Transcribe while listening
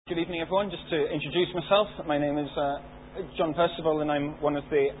Good evening, everyone. Just to introduce myself, my name is John Percival, and I'm one of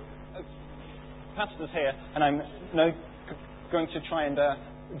the pastors here, and I'm now going to try and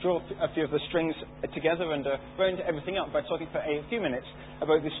draw a few of the strings together and round everything up by talking for a few minutes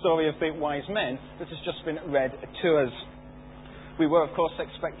about the story of the wise men that has just been read to us. We were, of course,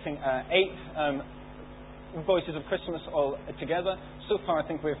 expecting 8 voices of Christmas all together. So far, I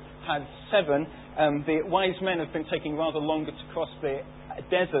think we've had 7. The wise men have been taking rather longer to cross the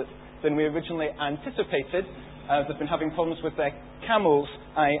desert than we originally anticipated. They've been having problems with their camels,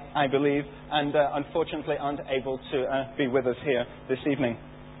 I believe, and unfortunately aren't able to be with us here this evening.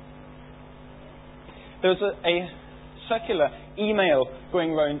 There was a circular email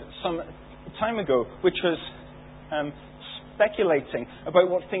going around some time ago which was speculating about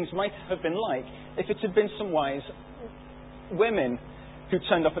what things might have been like if it had been some wise women who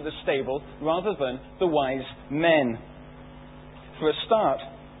turned up at the stable rather than the wise men. For a start,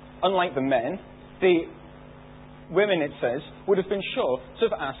 unlike the men, the women, it says, would have been sure to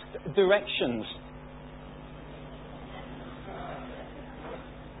have asked directions.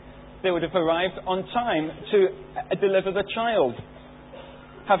 They would have arrived on time to deliver the child,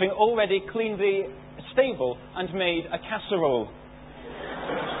 having already cleaned the stable and made a casserole.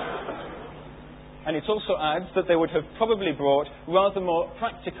 And it also adds that they would have probably brought rather more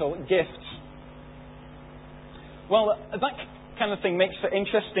practical gifts. Well, that kind of thing makes for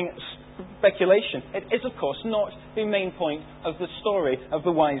interesting speculation. It is, of course, not the main point of the story of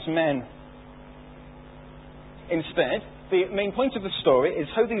the wise men. Instead, the main point of the story is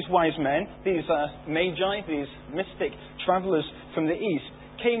how these wise men, these magi, these mystic travellers from the east,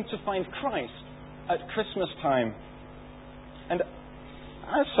 came to find Christ at Christmas time. And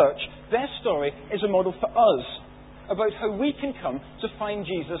as such, their story is a model for us about how we can come to find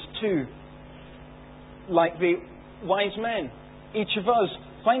Jesus too. Like the wise men, each of us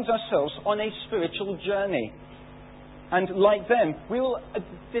finds ourselves on a spiritual journey. And like them, we will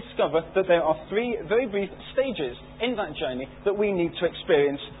discover that there are 3 very brief stages in that journey that we need to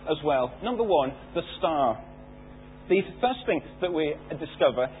experience as well. Number 1, the star. The first thing that we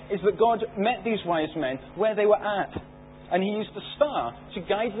discover is that God met these wise men where they were at, and He used the star to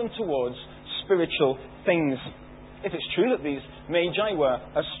guide them towards spiritual things. If it's true that these magi were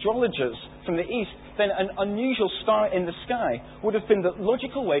astrologers from the east, then an unusual star in the sky would have been the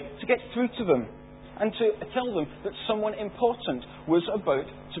logical way to get through to them and to tell them that someone important was about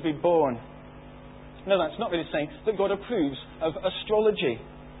to be born. No, that's not really saying that God approves of astrology.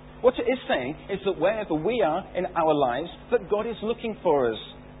 What it is saying is that wherever we are in our lives, that God is looking for us.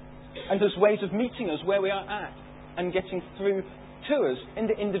 And there's ways of meeting us where we are at and getting through to us in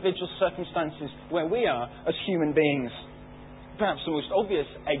the individual circumstances where we are as human beings. Perhaps the most obvious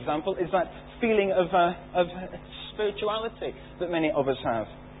example is that feeling of spirituality that many of us have.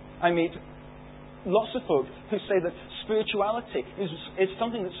 I meet lots of folk who say that spirituality is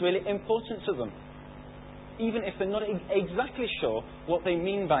something that's really important to them, even if they're not exactly sure what they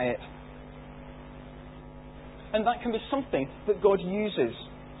mean by it. And that can be something that God uses.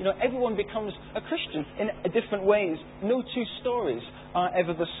 You know, everyone becomes a Christian in different ways. No 2 stories are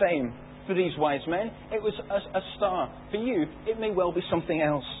ever the same. For these wise men, it was a star. For you, it may well be something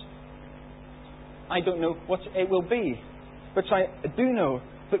else. I don't know what it will be, but I do know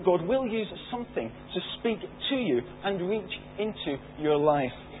that God will use something to speak to you and reach into your life.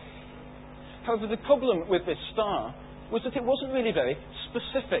 However, the problem with this star was that it wasn't really very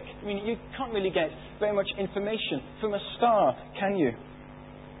specific. I mean, you can't really get very much information from a star, can you?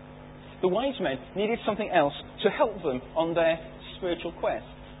 The wise men needed something else to help them on their spiritual quest,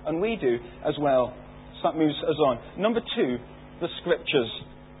 and we do as well. So that moves us on. Number 2, the Scriptures.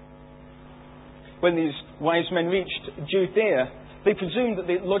 When these wise men reached Judea, they presumed that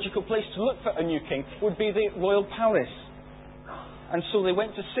the logical place to look for a new king would be the royal palace. And so they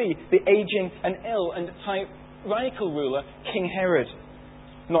went to see the aging and ill and tyrannical ruler, King Herod.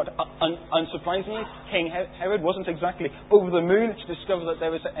 Not unsurprisingly, King Herod wasn't exactly over the moon to discover that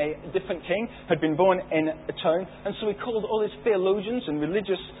there was a different king had been born in a town. And so he called all his theologians and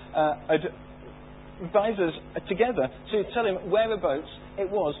religious advisors together to tell him whereabouts it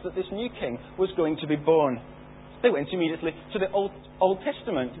was that this new king was going to be born. They went immediately to the Old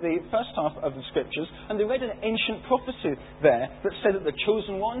Testament, the first half of the Scriptures, and they read an ancient prophecy there that said that the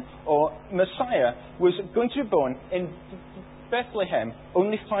chosen one, or Messiah, was going to be born in Bethlehem,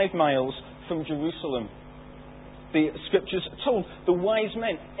 only 5 miles from Jerusalem. The Scriptures told the wise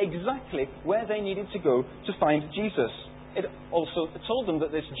men exactly where they needed to go to find Jesus. It also told them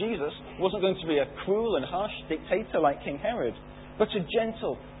that this Jesus wasn't going to be a cruel and harsh dictator like King Herod, but a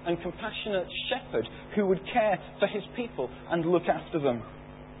gentle and compassionate shepherd who would care for his people and look after them.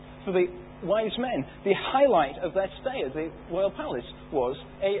 For the wise men, the highlight of their stay at the royal palace was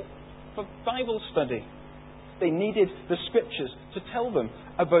a Bible study. They needed the scriptures to tell them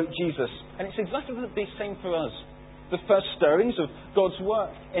about Jesus. And it's exactly the same for us. The first stirrings of God's work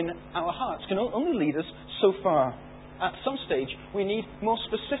in our hearts can only lead us so far. At some stage, we need more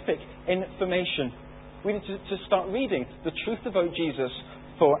specific information. We need to start reading the truth about Jesus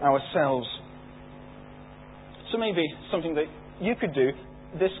for ourselves. So maybe something that you could do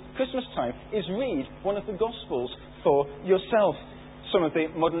this Christmas time is read one of the Gospels for yourself. Some of the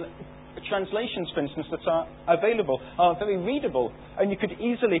modern translations, for instance, that are available are very readable, and you could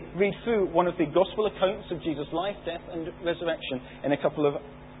easily read through one of the Gospel accounts of Jesus' life, death and resurrection in a couple of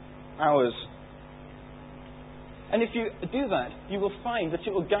hours. And if you do that, you will find that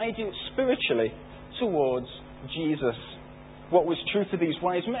it will guide you spiritually towards Jesus. What was true for these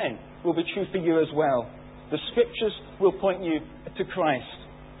wise men will be true for you as well. The Scriptures will point you to Christ.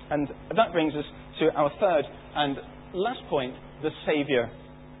 And that brings us to our third and last point, the Saviour.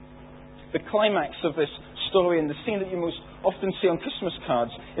 The climax of this story, and the scene that you most often see on Christmas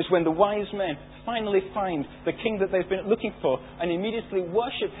cards, is when the wise men finally find the king that they've been looking for and immediately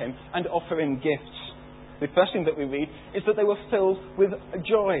worship him and offer him gifts. The first thing that we read is that they were filled with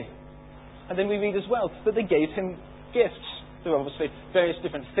joy. And then we read as well that they gave him gifts. There are obviously various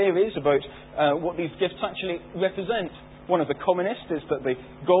different theories about what these gifts actually represent. One of the commonest is that the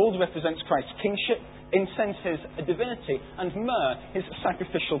gold represents Christ's kingship, incense his divinity, and myrrh his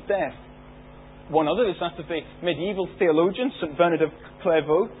sacrificial death. One other is that of the medieval theologian St. Bernard of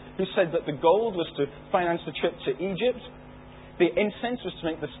Clairvaux, who said that the gold was to finance the trip to Egypt, the incense was to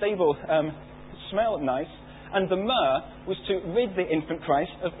make the stable smell nice, and the myrrh was to rid the infant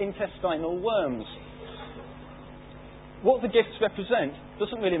Christ of intestinal worms. What the gifts represent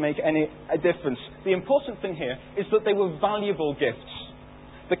doesn't really make any difference. The important thing here is that they were valuable gifts,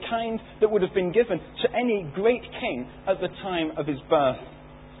 the kind that would have been given to any great king at the time of his birth.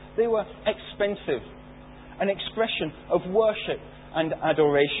 They were expensive, an expression of worship and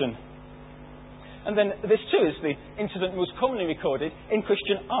adoration. And then this too is the incident most commonly recorded in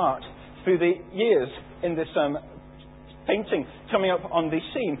Christian art through the years. In this painting coming up on the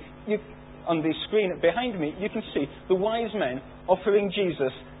scene, on the screen behind me, you can see the wise men offering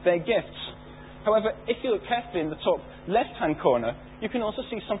Jesus their gifts. However, if you look carefully in the top left-hand corner, you can also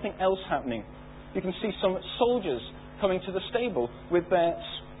see something else happening. You can see some soldiers coming to the stable with their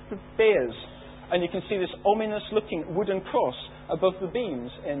spears, and you can see this ominous-looking wooden cross above the beams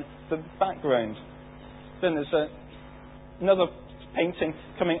in the background. Then there's another painting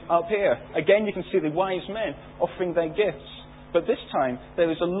coming up here. Again, you can see the wise men offering their gifts. But this time, there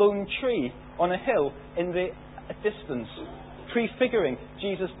is a lone tree on a hill in the distance, prefiguring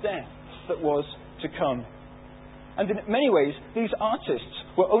Jesus' death that was to come. And in many ways, these artists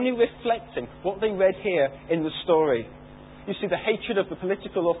were only reflecting what they read here in the story. You see, the hatred of the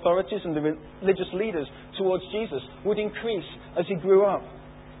political authorities and the religious leaders towards Jesus would increase as he grew up.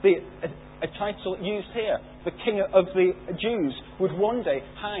 A title used here, the King of the Jews, would one day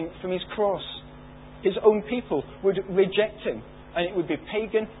hang from his cross. His own people would reject him, and it would be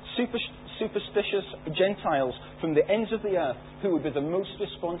pagan, superstitious Gentiles from the ends of the earth who would be the most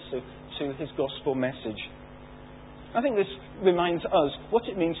responsive to his gospel message. I think this reminds us what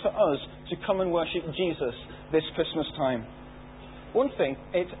it means for us to come and worship Jesus this Christmas time. One thing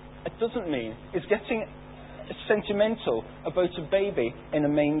it doesn't mean is getting sentimental about a baby in a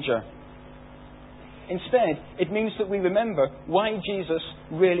manger. Instead, it means that we remember why Jesus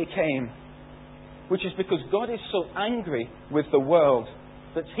really came, which is because God is so angry with the world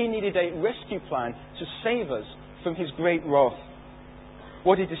that he needed a rescue plan to save us from his great wrath.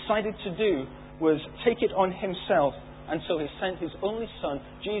 What he decided to do was take it on himself, and so he sent his only son,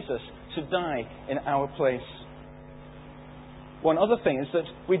 Jesus, to die in our place. One other thing is that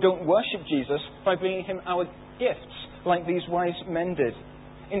we don't worship Jesus by bringing him our gifts like these wise men did.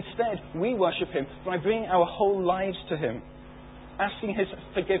 Instead, we worship him by bringing our whole lives to him, asking his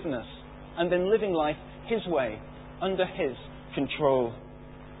forgiveness, and then living life his way, under his control.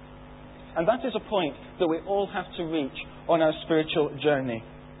 And that is a point that we all have to reach on our spiritual journey.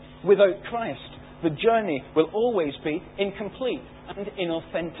 Without Christ, the journey will always be incomplete and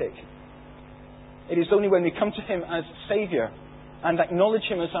inauthentic. It is only when we come to him as Saviour and acknowledge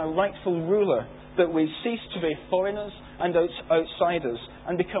him as our rightful ruler that we cease to be foreigners and outsiders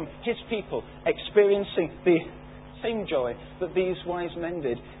and become his people, experiencing the same joy that these wise men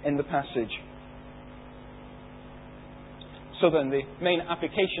did in the passage. So then, the main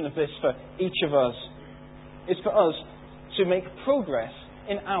application of this for each of us is for us to make progress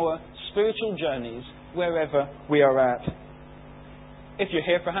in our spiritual journeys wherever we are at. If you're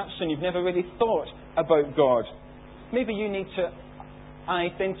here perhaps and you've never really thought about God, maybe you need to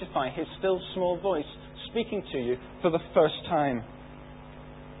identify His still small voice speaking to you for the first time.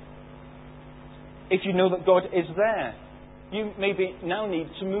 If you know that God is there, you maybe now need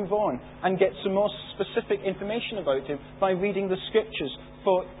to move on and get some more specific information about Him by reading the Scriptures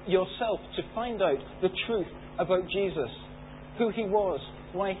for yourself to find out the truth about Jesus, who He was,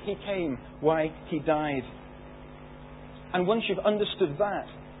 why He came, why He died. And once you've understood that,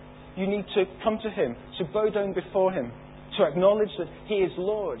 you need to come to Him, to bow down before Him, to acknowledge that He is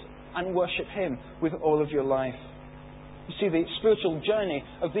Lord and worship Him with all of your life. You see, the spiritual journey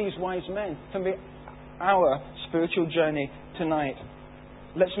of these wise men can be our spiritual journey tonight.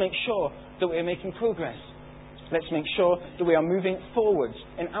 Let's make sure that we are making progress. Let's make sure that we are moving forwards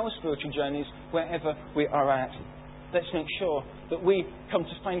in our spiritual journeys wherever we are at. Let's make sure that we come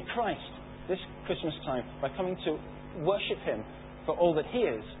to find Christ this Christmas time by coming to worship Him for all that He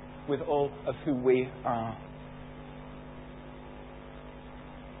is with all of who we are.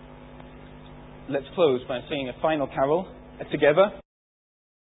 Let's close by singing a final carol together.